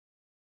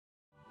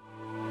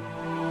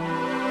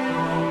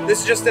This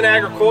is just an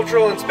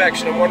agricultural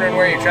inspection. I'm wondering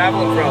where you're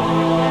traveling from.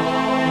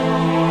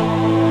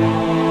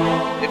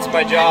 It's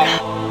my job.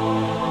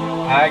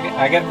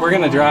 We're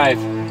gonna drive.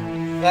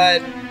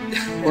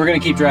 We're gonna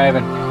keep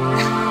driving.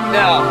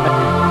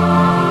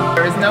 No.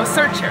 There is no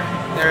search here.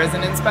 There is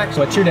an inspection.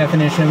 What's your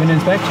definition of an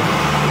inspection?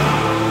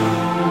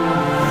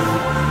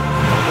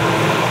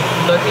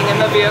 Looking in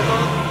the vehicle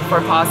for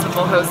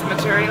possible host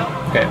material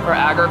or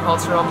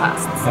agricultural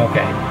pests.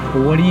 Okay.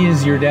 What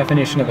is your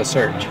definition of a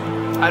search?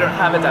 I don't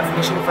have a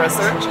definition for a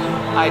search.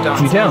 I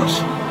don't You don't?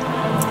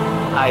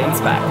 I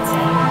inspect.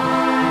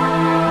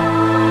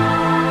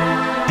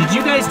 Did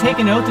you guys take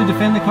an oath to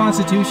defend the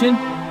Constitution?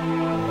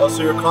 Oh,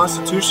 so you're a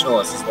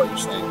constitutionalist is what you're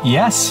saying?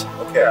 Yes.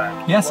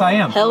 Okay. Yes, I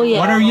am. Hell yeah.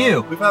 What are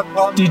you? We've had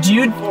problems Did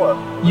you? before.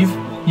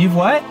 You've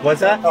what?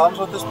 What's that? Problems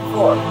with this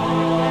before.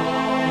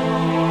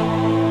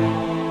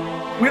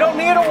 We don't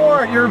need a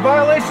warrant. You're in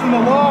violation of the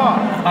law.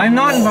 I'm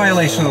not in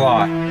violation of the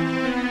law.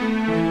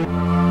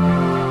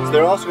 So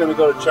they're also going to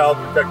go to Child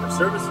Protective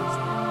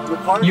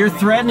Services. You're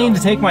threatening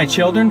to take my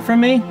children from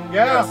me?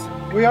 Yes,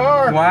 we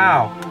are.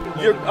 Wow.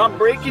 I'm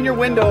breaking your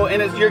window,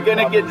 and you're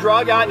gonna get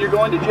drug out, and you're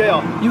going to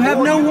jail. You have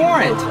no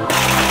warrant.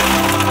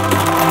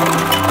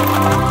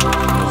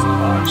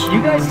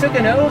 You guys took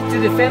an oath to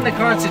defend the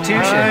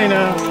Constitution. I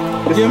know.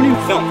 Do you have any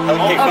film?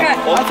 Okay,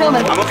 I'll film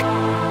it.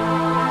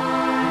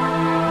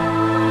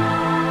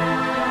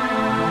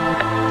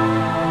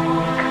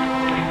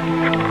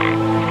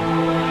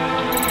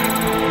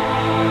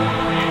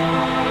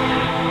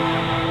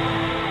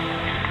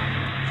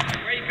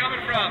 Where are you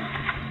coming from?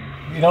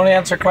 You don't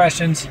answer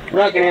questions. We're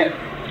not gonna.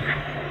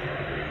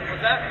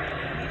 What's that?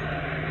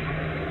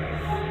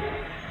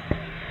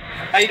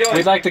 How you doing?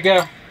 We'd like to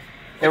go.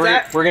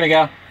 Yeah, we're gonna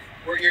go.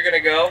 You're gonna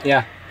go?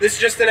 Yeah. This is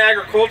just an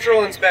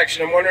agricultural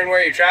inspection. I'm wondering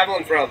where you're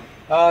traveling from.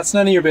 It's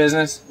none of your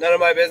business. None of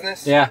my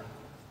business? Yeah.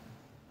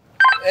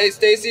 Hey,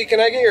 Stacy, can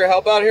I get your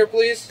help out here,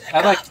 please?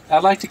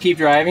 I'd like to keep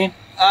driving.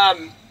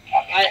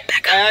 I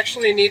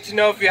actually need to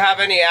know if you have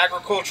any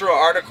agricultural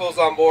articles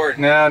on board.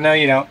 No,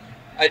 you don't.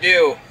 I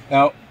do.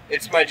 No.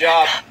 It's my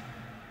job.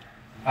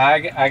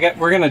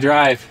 We're gonna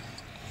drive.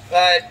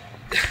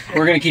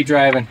 We're gonna keep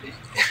driving.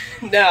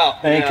 No.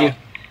 Thank you.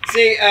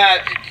 See,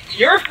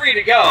 you're free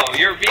to go.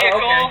 Your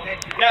vehicle. Oh, okay.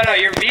 No,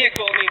 your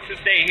vehicle needs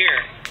to stay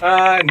here.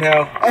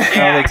 No. I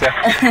don't think so.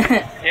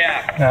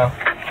 Yeah. No.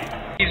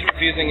 He's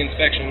refusing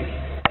inspection.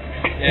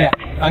 Yeah.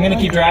 I'm gonna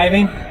keep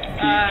driving.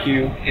 If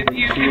you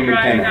keep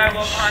driving, I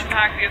will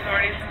contact the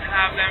authorities and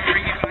have them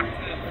bring you back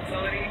to the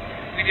facility.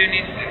 We do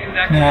need to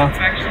conduct an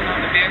inspection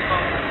on the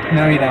vehicle.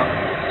 No, you don't.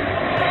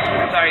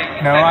 Sorry.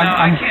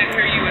 I can't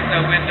hear you with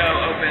the window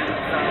open.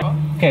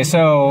 So. Okay,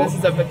 so This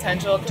is a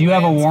potential. do you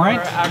have a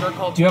warrant?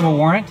 Do you have a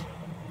warrant?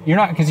 You're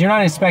not, because you're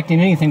not inspecting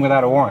anything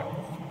without a warrant.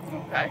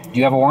 Okay. Do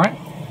you have a warrant?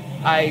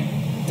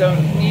 I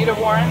don't need a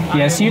warrant.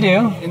 Yes, you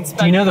do.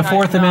 Do you know the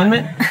Fourth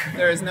Amendment?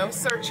 There is no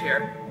search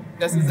here.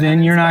 This is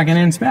Then you're not going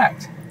to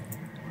inspect.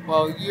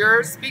 Well,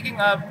 you're speaking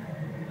of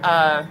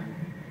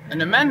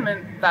an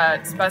amendment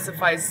that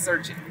specifies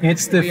searching.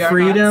 It's the We are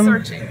freedom.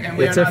 not searching, and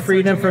we It's are a not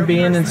freedom searching from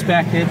being your person.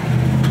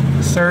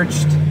 inspected,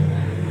 searched.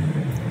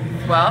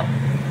 Well,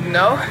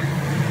 no.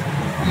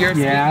 You're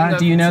speaking of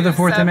Do you know the two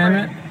Fourth separate-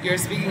 Amendment? You're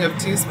speaking of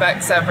two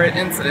separate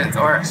incidents,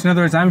 or So in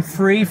other words, I'm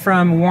free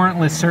from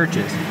warrantless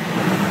searches.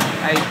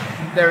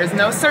 there is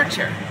no search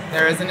here.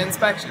 There is an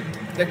inspection.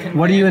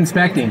 What are you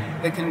inspecting?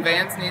 The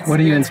conveyance needs What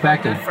to are be you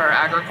inspected inspecting? for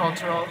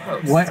agricultural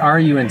hosts. What are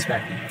you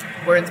inspecting?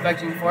 We're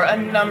inspecting for a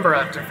number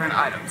of different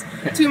items.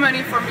 Too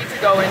many for me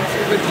to go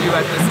into with you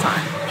at this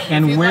time.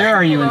 And If you'd where like to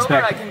are you pull over,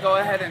 inspecting? I can go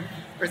ahead and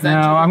present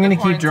you No, with I'm the going to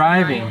keep quarantine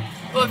driving. hearing.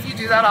 Well, if you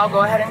do that, I'll go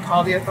ahead and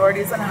call the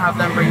authorities and have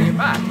them bring you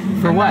back.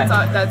 For And what?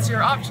 That's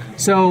your option.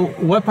 So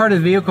what part of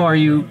the vehicle are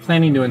you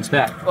planning to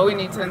inspect? Well, we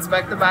need to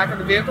inspect the back of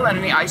the vehicle and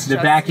any ice The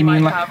chests back, you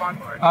might mean have on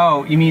board.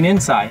 Oh, you mean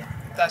inside.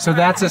 So right.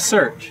 that's a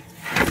search.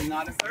 It's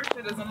not a search,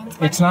 it is an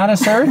inspection. It's not a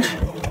search?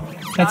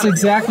 That's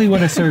exactly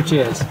what a search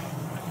is.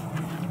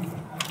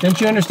 Don't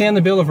you understand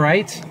the Bill of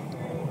Rights?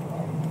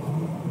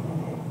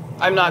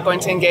 I'm not going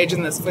to engage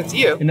in this with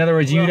you. In other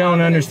words, you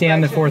don't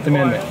understand the Fourth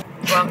Amendment.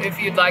 Well,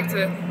 if you'd like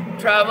to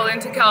travel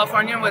into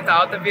California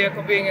without the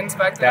vehicle being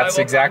inspected, That's I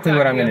will exactly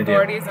what I'm contact gonna the do.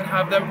 authorities and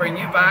have them bring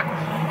you back,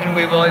 and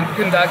we will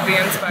conduct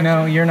the inspection.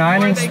 No, you're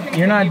not. Or they can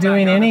You're not take you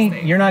doing back out of any.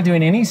 state. You're not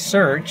doing any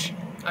search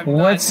I've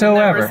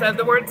whatsoever. never said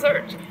the word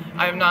search.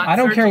 I'm not. I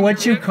don't care searching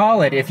what your you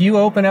call it. If you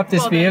open up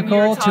this Well, then you're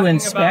vehicle to talking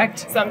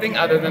inspect, about something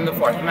other than the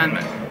Fourth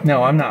Amendment.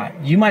 no, I'm not.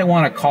 You might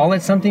want to call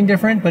it something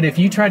different, but if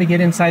you try to get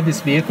inside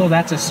this vehicle,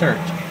 that's a search.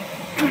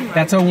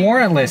 That's a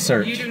warrantless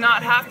search. You do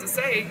not have to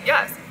say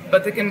yes,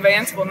 but the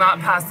conveyance will not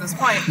pass this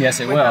point. Yes,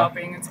 it will. without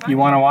being inspected. You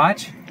want to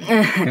watch?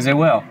 Because it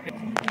will.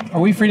 Are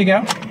we free to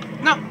go?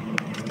 No,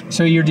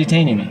 So you're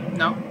detaining me.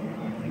 no,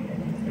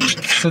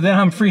 So then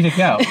I'm free to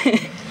go.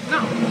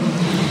 no.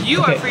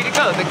 You Okay. are free to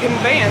go. The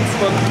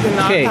conveyance will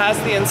not Okay. pass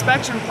the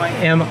inspection point.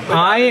 Am without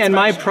I and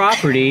my inspection.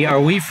 property, are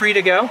we free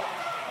to go?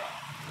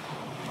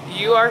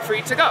 You are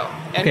free to go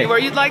anywhere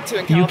you'd like to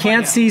in California. You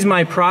can't seize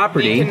my The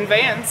property.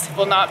 conveyance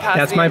will not pass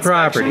That's the my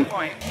inspection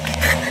property. point.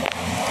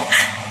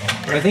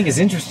 What I think is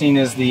interesting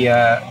is the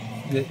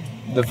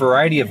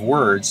variety of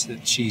words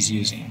that she's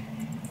using.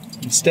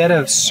 Instead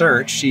of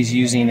search, she's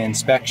using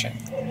inspection.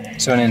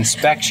 So an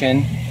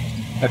inspection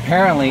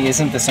apparently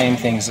isn't the same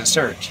thing as a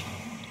search,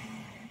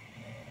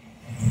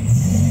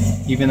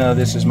 even though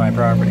this is my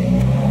property.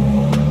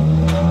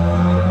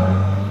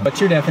 What's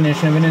your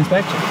definition of an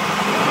inspection?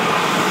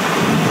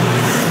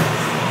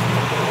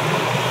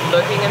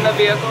 Looking in the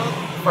vehicle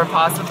for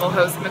possible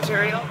host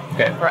material,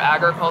 Okay. for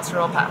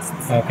agricultural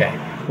pests. Okay.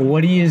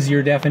 What is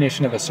your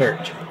definition of a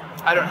search?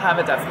 I don't have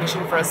a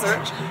definition for a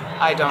search.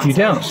 I don't You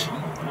search. don't?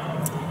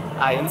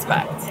 I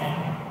inspect.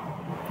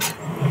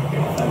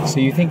 So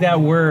you think that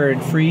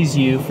word frees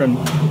you from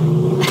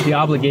the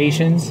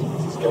obligations?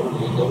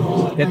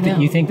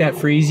 You think that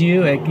frees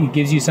you? It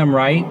gives you some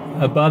right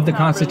above the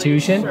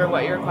Constitution? I'm not really sure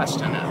what your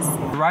question is.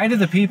 The right of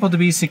the people to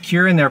be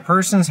secure in their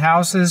persons,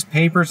 houses,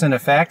 papers, and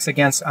effects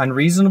against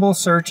unreasonable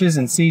searches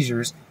and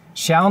seizures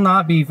shall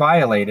not be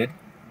violated,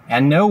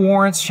 and no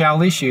warrants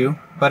shall issue,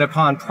 but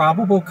upon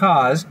probable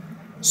cause,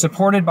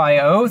 supported by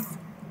oath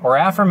or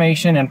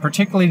affirmation, and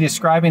particularly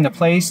describing the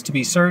place to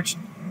be searched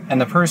and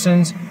the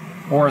persons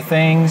or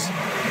things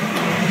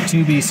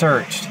to be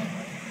searched.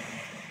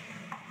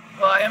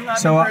 Well, I am not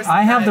So the person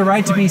I have the that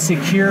right is to be going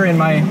secure in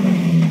my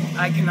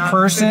I cannot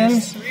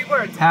persons, finish 3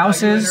 words without you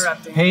houses,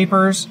 interrupting.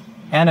 papers,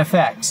 and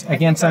effects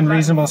against I've got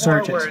unreasonable 4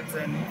 searches. words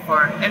in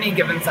for any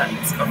given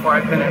sentence before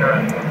I've been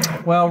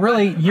interrupted. Well,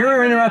 really,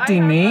 you're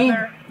interrupting me.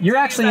 You're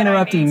actually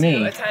interrupting me.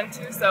 To attend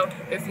to, so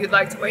if you'd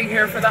like to wait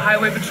here for the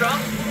highway patrol,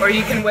 or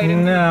you can wait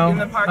in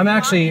the parking I'm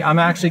lot.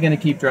 actually going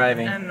to keep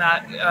driving. And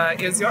that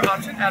is your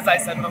option. As I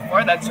said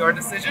before, that's your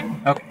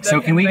decision. Okay, The so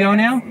can we go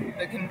now?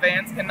 The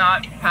conveyance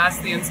cannot pass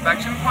the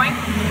inspection point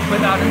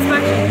without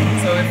inspection.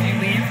 So if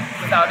you leave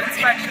without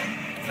inspection,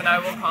 then I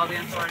will call the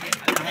authorities.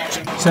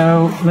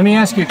 So let me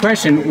ask you a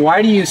question.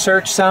 Why do you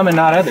search some and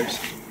not others?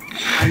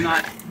 I'm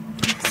not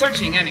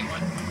searching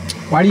anyone.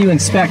 Why do you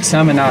inspect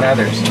some and not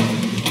others?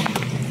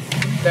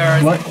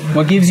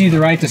 What gives you the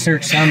right to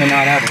search some and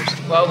not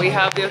others? Well, we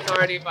have the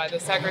authority by the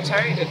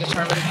Secretary to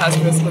determine pest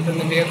risk within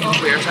the vehicle.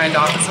 We are trained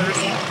officers.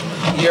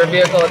 Your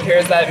vehicle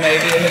appears that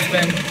maybe it has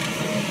been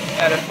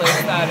at a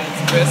place that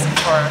is risk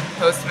for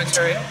host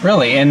material.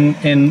 Really?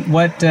 And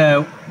what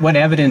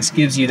evidence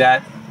gives you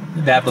that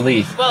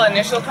belief? Well,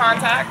 initial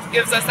contact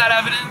gives us that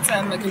evidence,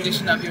 and the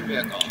condition of your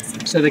vehicle.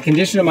 So the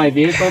condition of my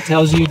vehicle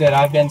tells you that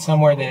I've been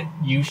somewhere that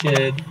you should.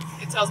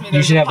 It tells me You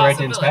there's should a have the right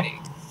to possibility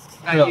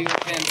that Really? you've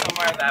been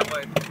somewhere that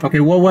would. Okay,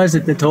 what was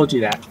it that told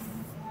you that?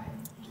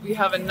 We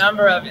have a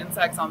number of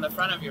insects on the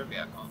front of your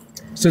vehicle.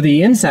 So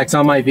the insects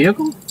on my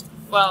vehicle?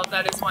 Well,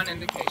 that is one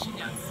indication,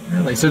 yes.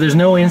 Really? So there's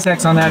no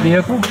insects on that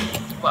vehicle?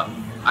 Well,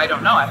 I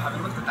don't know. I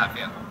haven't looked at that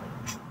vehicle.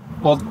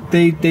 Well,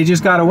 they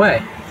just got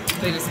away.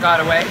 They just got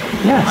away?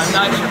 Yes. I'm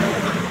not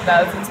sure.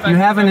 That was inspected. You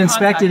haven't for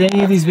inspected contact.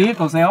 any of these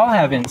vehicles. They all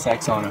have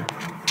insects on them.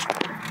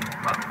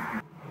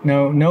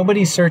 No,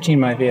 nobody's searching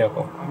my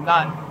vehicle. I'm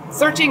not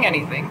searching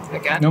anything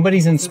again.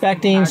 Nobody's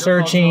inspecting,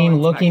 Agricultural searching,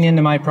 looking inspection.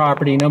 into my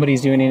property.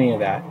 Nobody's doing any of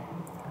that.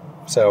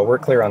 So we're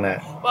clear on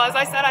that. Well, as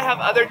I said, I have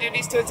other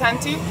duties to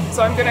attend to,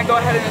 so I'm going to go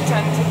ahead and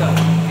attend to them.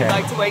 If Okay. you'd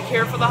like to wait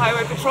here for the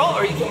highway patrol,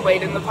 or you can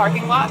wait in the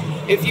parking lot.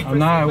 If you I'm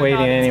not proceed waiting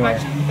without anywhere.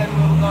 inspection, then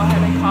we'll go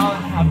ahead and call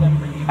and have them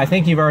bring you. I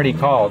think you've already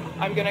called.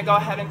 I'm going to go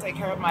ahead and take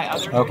care of my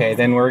other duties. Okay,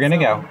 then we're going to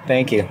So go.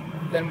 Thank you.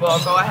 Then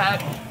we'll go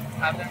ahead,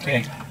 have them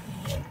bring Okay. you.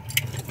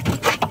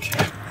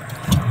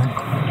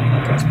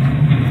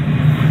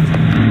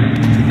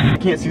 I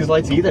can't see his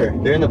lights either.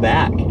 They're in the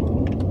back.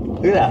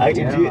 Look at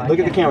that. Look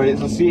at the camera.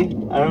 Let's see.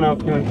 I don't know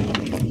if you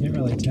can't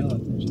really tell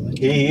if there's a light.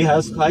 he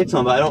has lights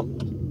on, but I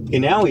don't. Okay,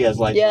 now he has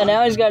lights on. Yeah,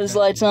 now he's got his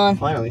lights on.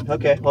 Finally.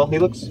 Okay. Well, he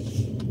looks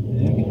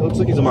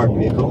like he's a marked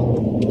vehicle.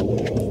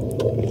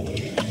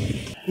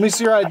 Let me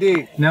see your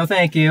ID. No,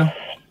 thank you.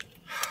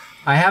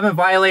 I haven't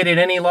violated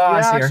any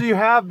laws Yeah, here. actually you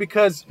have,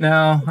 because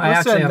No, I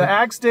actually listen, the haven't.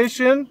 ag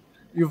station,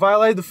 you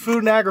violated the Food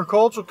and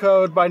Agricultural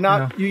Code by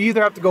not. No. You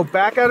either have to go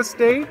back out of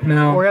state,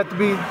 No. or you have to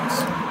be.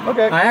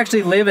 Okay. I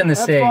actually live in the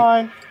That's state.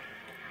 fine.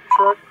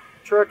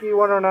 Truckee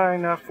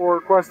 109 for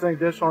requesting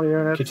additional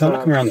units. Can you tell him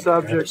to come around the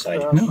subject. other side?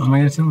 No, I'm not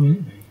going to tell him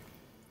anything.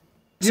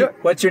 Yeah.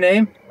 What's your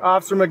name?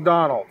 Officer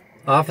McDonald.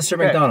 Officer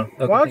Okay. McDonald.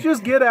 Okay. Why don't you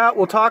just get out?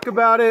 We'll talk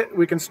about it.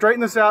 We can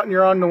straighten this out, and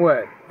you're on the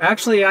way.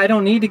 Actually, I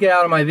don't need to get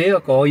out of my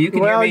vehicle. You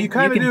can hear Well, me. you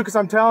kind of can- do, because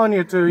I'm telling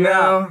you to. Yeah.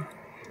 No.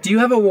 Do you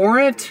have a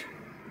warrant?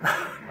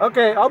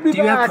 Okay, I'll be Do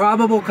you have back.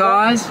 probable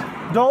cause?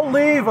 Don't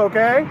leave,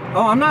 okay?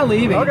 Oh, I'm not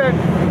leaving. Okay.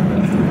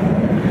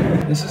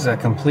 This is a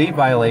complete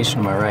violation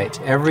of my rights.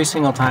 Every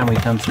single time we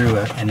come through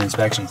an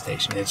inspection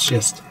station, it's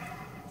just,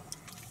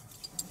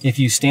 if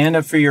you stand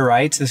up for your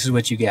rights, this is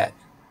what you get.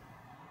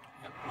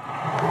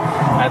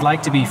 I'd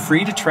like to be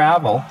free to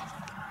travel,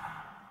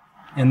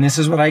 and this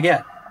is what I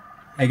get.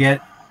 I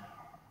get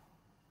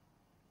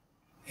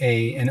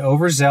an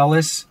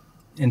overzealous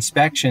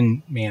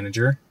inspection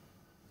manager,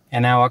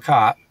 and now a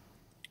cop.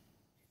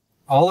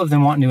 All of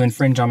them wanting to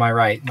infringe on my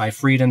right, my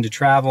freedom to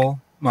travel,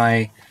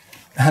 my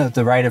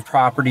the right of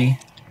property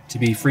to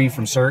be free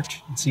from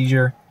search and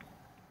seizure.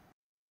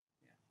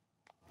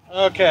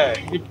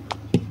 Okay.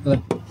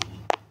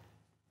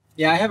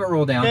 Yeah, I have it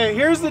rolled down. Okay,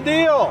 here's the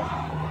deal.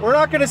 We're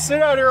not going to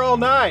sit out here all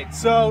night.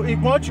 So why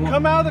don't you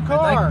come out of the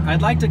car?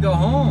 I'd like to go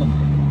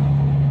home.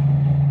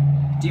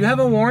 Do you have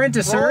a warrant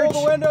to search?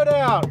 Roll the window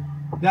down.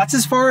 That's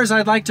as far as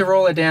I'd like to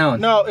roll it down.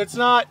 No, it's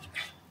not.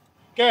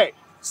 Okay,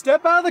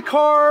 step out of the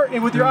car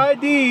and with your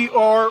ID,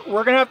 or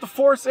we're going to have to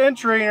force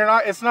entry, and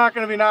it's not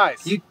going to be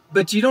nice.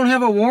 But you don't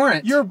have a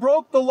warrant. You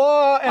broke the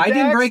law at the ag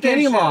didn't break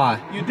any station. law.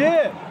 You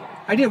did.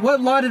 I did. What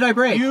law did I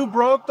break? You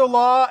broke the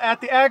law at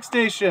the ag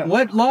station.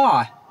 What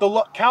law?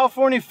 The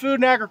California Food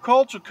and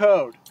Agriculture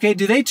Code. Okay,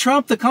 do they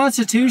trump the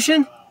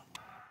Constitution?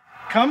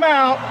 Come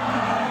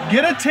out,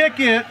 get a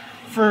ticket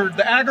for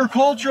the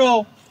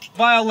agricultural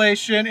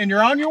violation, and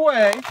you're on your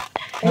way,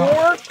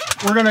 or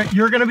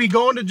you're gonna be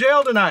going to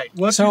jail tonight.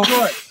 What's your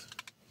choice?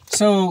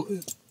 So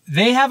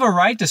they have a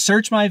right to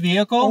search my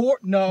vehicle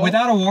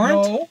without a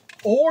warrant? No.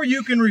 Or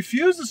you can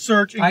refuse the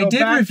search and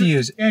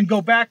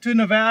go back to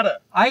Nevada.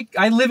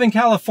 I live in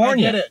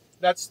California. I get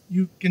it.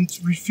 You can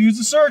refuse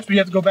the search, but you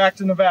have to go back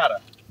to Nevada.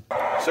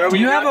 So do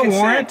you have a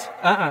warrant?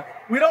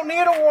 We don't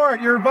need a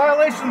warrant. You're in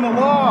violation of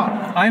the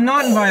law. I'm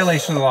not in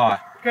violation of the law.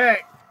 Okay,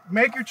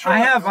 make your choice.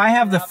 I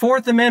have the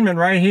 4th Amendment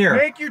right here.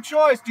 Make your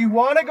choice. Do you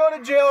want to go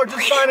to jail or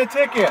just sign a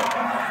ticket?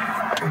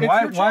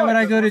 Why would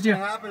I go to jail?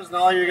 What happens is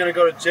not only you're going to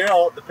go to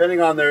jail,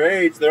 depending on their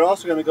age, they're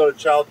also going to go to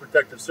Child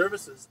Protective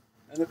Services.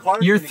 And the car.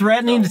 You're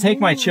threatening to take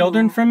my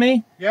children from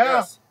me?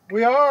 Yes,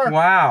 we are.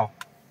 Wow.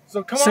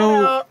 So come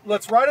on out.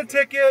 Let's write a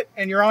ticket,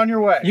 and you're on your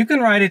way. You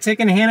can write a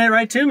ticket and hand it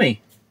right to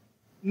me.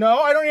 No,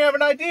 I don't even have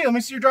an ID. Let me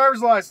see your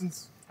driver's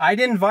license. I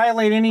didn't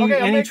violate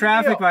any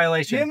traffic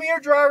violation. Give me your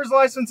driver's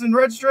license and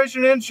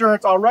registration and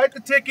insurance. I'll write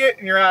the ticket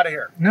and you're out of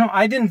here. No,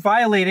 I didn't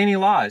violate any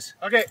laws.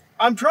 Okay,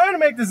 I'm trying to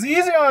make this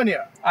easy on you.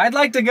 I'd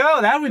like to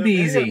go. That would be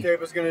easy. The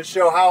videotape is going to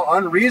show how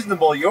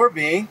unreasonable you're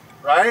being,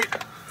 right?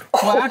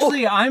 Well,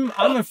 actually, I'm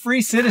a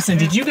free citizen.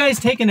 Did you guys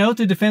take an oath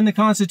to defend the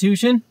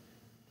Constitution?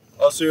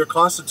 Oh, so you're a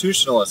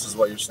constitutionalist is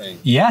what you're saying?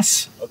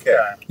 Yes. Okay.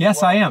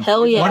 Yes, I am.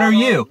 Hell yeah. What are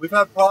you? We've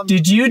had problems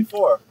with this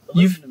before.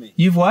 Listen to me.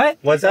 You've what?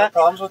 What's that?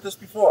 Problems with this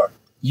before.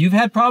 You've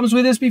had problems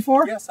with this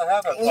before? Yes, I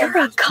have had problems. You're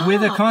a cop.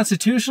 With a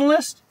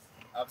constitutionalist?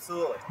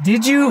 Absolutely.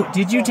 Did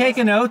you take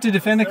an oath to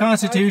defend the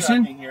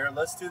Constitution? Here.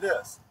 Let's do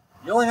this.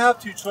 You only have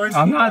 2 choices.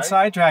 I'm not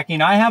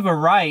sidetracking. I have a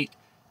right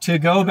to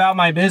go about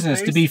my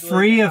business, to be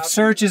free of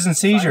searches and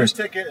seizures.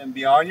 Sign a ticket and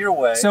be on your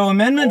way. So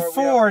Amendment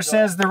 4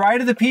 says the right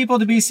of the people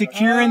to be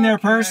secure in their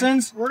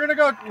persons, We're gonna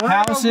go.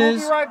 houses. We'll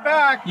be right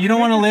back. You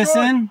don't want to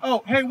listen?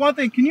 Oh, hey, one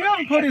thing. Can you have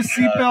him put his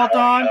seatbelt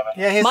on?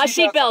 Yeah, My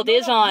seatbelt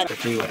is on.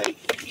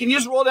 Can you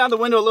just roll down the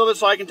window a little bit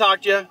so I can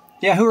talk to you?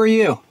 Yeah, who are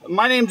you?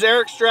 My name's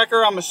Eric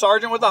Strecker. I'm a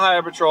sergeant with the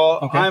Highway Patrol.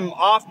 Okay. I'm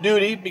off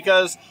duty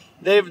because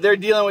they're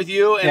dealing with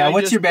you. And Yeah,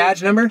 what's your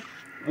badge number?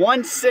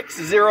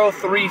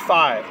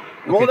 16035.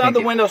 Roll down the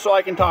window so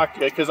I can talk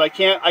to you because I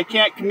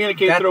can't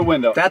communicate through a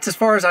window. That's as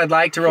far as I'd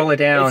like to roll it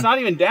down. It's not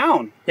even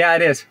down. Yeah,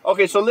 it is.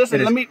 Okay, so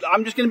listen,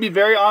 I'm just going to be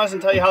very honest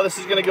and tell you how this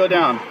is going to go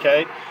down,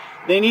 okay?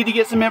 They need to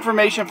get some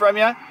information from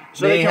you.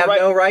 So they can have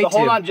write, no right to.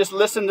 Hold on, just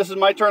listen. This is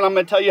my turn. I'm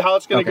going to tell you how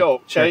it's going to go,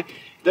 okay? Sure.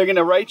 They're going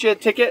to write you a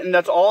ticket, and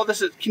that's all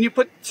this is. Can you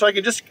put, so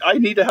I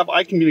need to have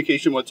eye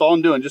communication. What's all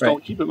I'm doing. Just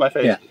don't keep it in my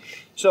face. Yeah.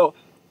 So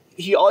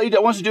all he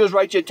wants to do is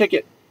write you a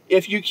ticket.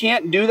 If you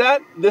can't do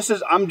that,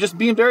 I'm just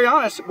being very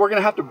honest. We're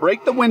going to have to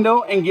break the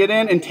window and get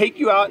in and take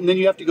you out, and then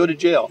you have to go to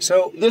jail.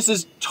 So this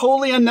is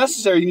totally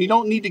unnecessary, and you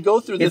don't need to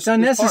go through this. It's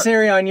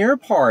unnecessary on your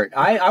part.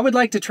 I would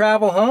like to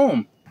travel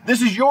home.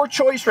 This is your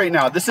choice right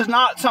now. This is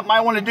not something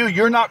I want to do.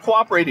 You're not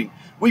cooperating.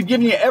 We've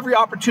given you every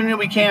opportunity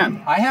we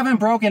can. I haven't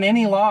broken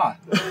any law.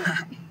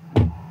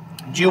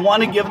 Do you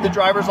want to give the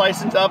driver's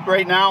license up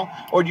right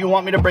now, or do you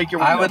want me to break your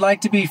window? I would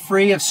like to be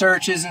free of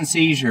searches and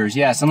seizures,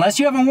 yes. Unless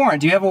you have a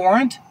warrant. Do you have a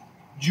warrant?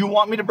 Do you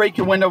want me to break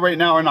your window right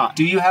now or not?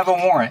 Do you have a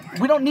warrant?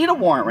 We don't need a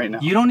warrant right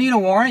now. You don't need a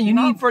warrant? You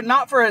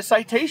not for a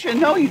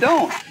citation. No, you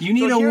don't. You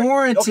need a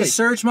warrant to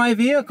search my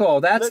vehicle.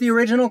 That's the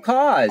original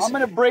cause. I'm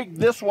going to break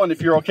this one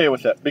if you're okay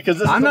with it, because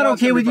this I'm not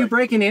okay with you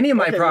breaking any of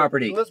my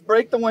property. Let's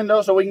break the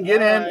window so we can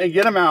get in and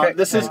get them out.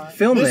 This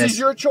is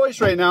your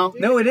choice right now.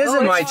 No, it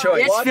isn't my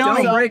choice.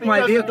 Don't break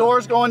my vehicle. The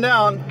door's going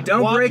down.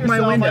 Don't break my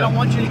window. I don't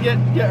want you to get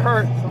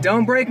hurt.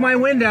 Don't break my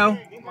window.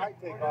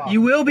 You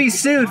will be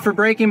sued for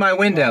breaking my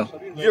window.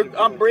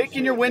 I'm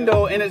breaking your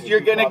window, and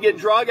you're going to get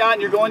drug out,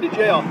 and you're going to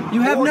jail.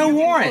 You have no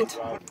warrant.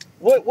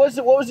 What was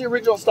the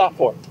original stop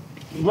for?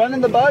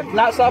 Running the bug?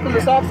 Not stopping at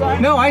the stop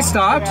sign? No, I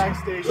stopped.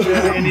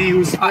 And he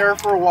was there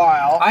for a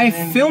while. I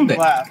filmed it.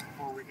 Left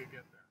before we could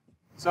get there.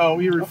 So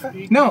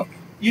no.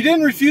 You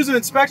didn't refuse an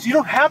inspection. You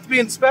don't have to be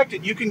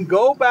inspected. You can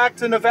go back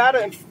to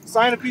Nevada and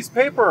sign a piece of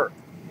paper.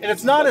 And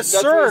it's not a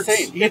search.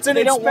 It's an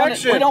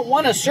inspection. We don't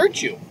want to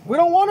search you. We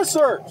don't want to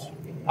search.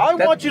 I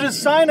want you to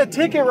sign a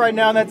ticket right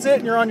now, and that's it,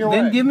 and you're on your way.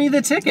 Then give me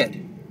the ticket.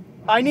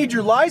 I need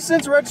your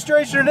license,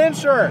 registration, and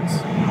insurance.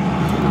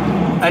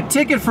 A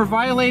ticket for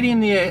violating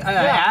the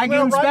ag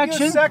inspection? Write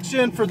you a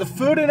section for the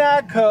Food and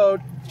Ag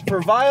Code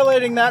for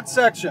violating that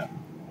section.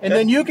 And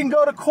then you can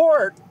go to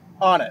court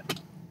on it.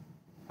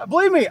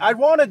 Believe me, I'd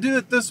want to do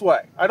it this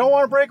way. I don't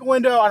want to break a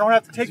window. I don't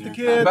have to take the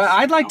kids. But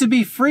I'd like to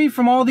be free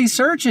from all these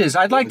searches.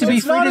 I'd like to be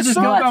free to just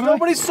go.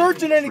 Nobody's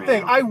searching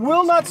anything. I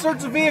will not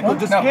search the vehicle.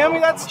 Just hand me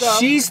that stuff.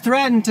 She's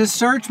threatened to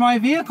search my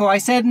vehicle. I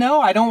said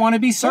no. I don't want to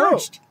be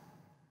searched.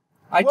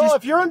 Well,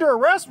 if you're under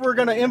arrest, we're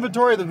going to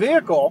inventory the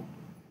vehicle.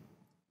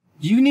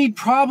 You need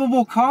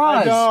probable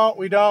cause.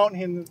 We don't.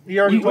 He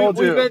already told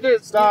you.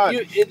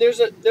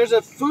 There's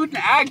a food and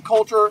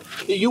agriculture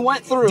that you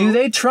went through. Do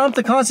they trump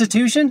the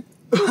Constitution?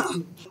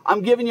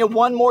 I'm giving you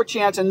one more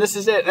chance, and this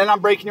is it. And I'm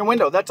breaking your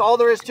window. That's all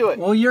there is to it.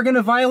 Well, you're going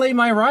to violate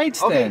my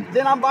rights then.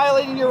 Then I'm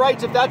violating your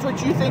rights. If that's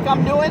what you think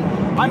I'm doing,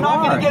 I'm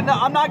not going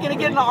to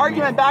get in an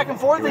argument back and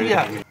forth with you.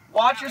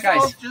 Watch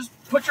yourself. Just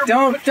put your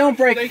don't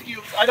break. Thank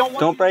you. I don't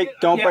want.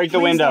 Don't break the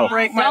window. Don't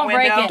break my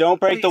window. Don't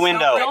break the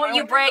window. Don't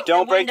you break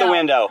Don't break the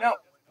window. No,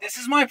 this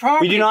is my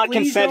property. We do not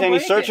consent to any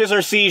searches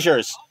or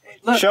seizures.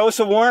 Show us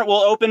a warrant, we'll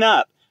open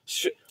up.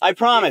 I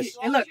promise.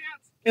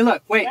 Hey,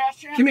 look, wait.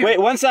 Come here. Wait,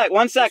 one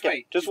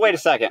second. Just wait a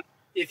second.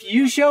 If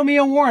you show me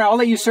a warrant, I'll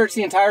let you search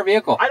the entire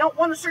vehicle. I don't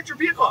want to search your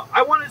vehicle.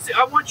 I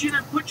want you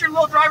to put your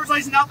little driver's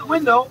license out the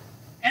window,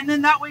 and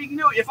then that way you can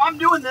do it. If I'm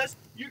doing this,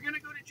 you're going to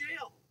go to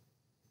jail.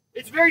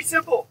 It's very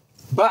simple.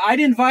 But I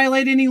didn't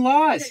violate any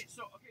laws.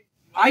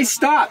 I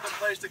stopped. The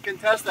place to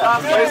contest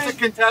that. The place to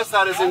contest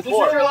that is in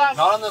court, not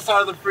on the side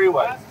of the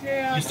freeway.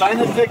 You sign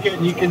the ticket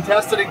and you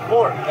contest it in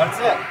court. That's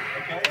it.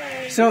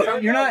 Okay? So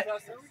you're not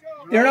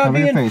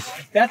being.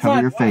 That's Cover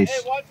not your face.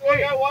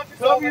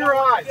 Cover your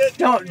eyes.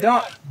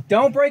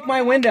 Don't break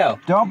my window.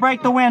 Don't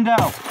break the window.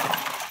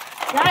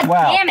 God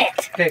damn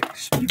it! Okay,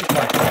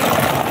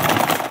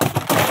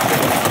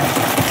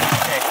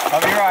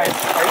 Cover your eyes.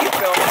 Are you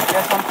filming?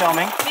 Yes, I'm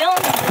filming.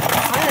 Look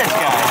at this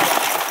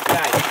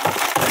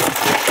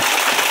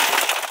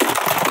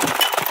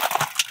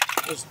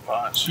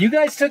guy. You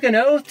guys took an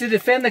oath to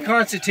defend the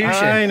Constitution.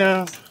 I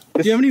know.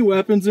 Do you have any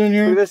weapons in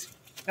here?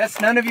 That's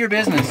none of your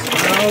business.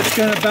 No, it's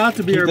about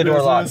to be our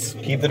business.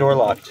 Keep the door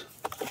locked.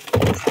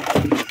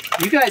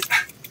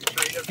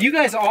 You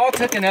guys all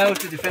took an oath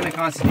to defend the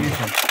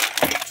Constitution.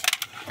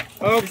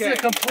 Okay. This is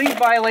a complete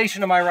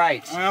violation of my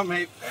rights. Well,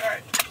 maybe. All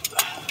right.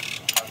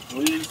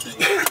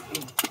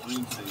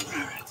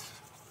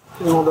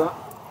 Hold up.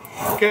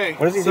 Okay.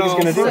 What does he think he's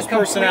going to do? This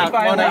person out.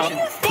 One out.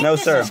 No,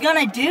 sir. What is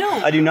gonna do?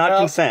 I do not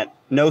consent.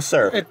 No,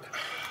 sir.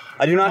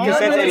 I do not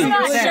consent to any.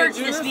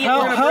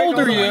 How old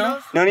are you?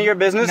 None of your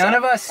business. None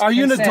of us. Are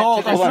you an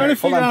adult? I'm trying to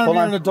figure out if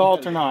you're an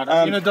adult or not.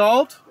 Are you an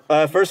adult?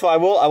 First of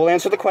all, I will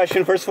answer the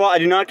question. First of all, I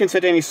do not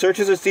consent to any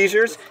searches or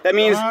seizures. That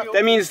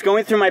means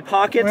going through my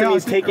pockets. That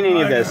means taking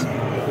any of this.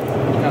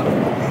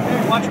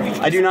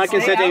 I do not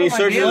consent to any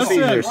searches or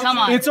seizures. Come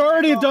on. It's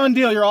already a done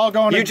deal. You're all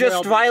going to jail. You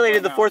just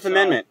violated the Fourth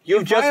Amendment.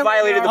 You've just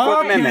violated the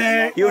Fourth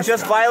Amendment. You've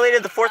just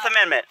violated the Fourth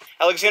Amendment.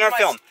 Alexander,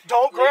 film.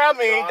 Don't grab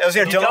me.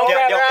 Alexander, don't.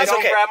 It's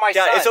okay.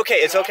 Yeah, it's okay.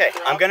 It's okay.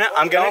 I'm gonna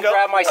go.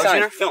 Grab my son.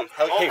 Alexander, film.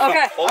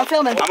 Okay, I'm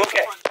filming. I'm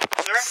okay.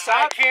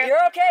 Stop.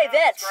 You're okay,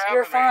 Vince.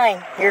 You're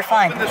fine. You're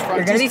fine.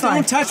 You're gonna be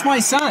fine. Don't touch my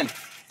son.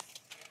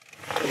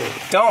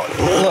 Don't.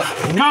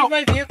 Look. No. Leave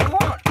my vehicle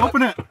alone.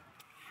 Open it.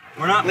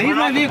 Leave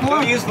my vehicle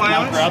alone. Use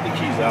violence. Grab the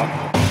keys out.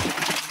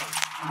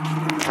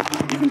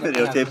 You can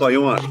videotape all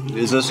you want.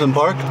 Is this in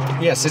park?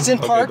 Yes, it's in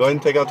park. Okay, go ahead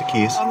and take out the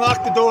keys.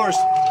 Unlock the doors.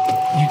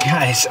 You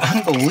guys,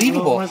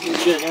 unbelievable.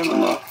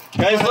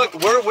 Guys, look,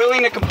 we're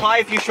willing to comply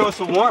if you show us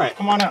a warrant.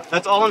 Come on out.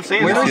 That's all I'm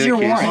saying. Where's your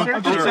warrant?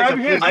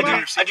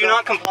 I do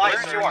not comply,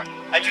 sir.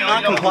 I do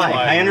not comply.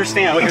 I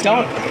understand.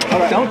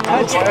 Don't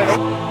touch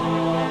it.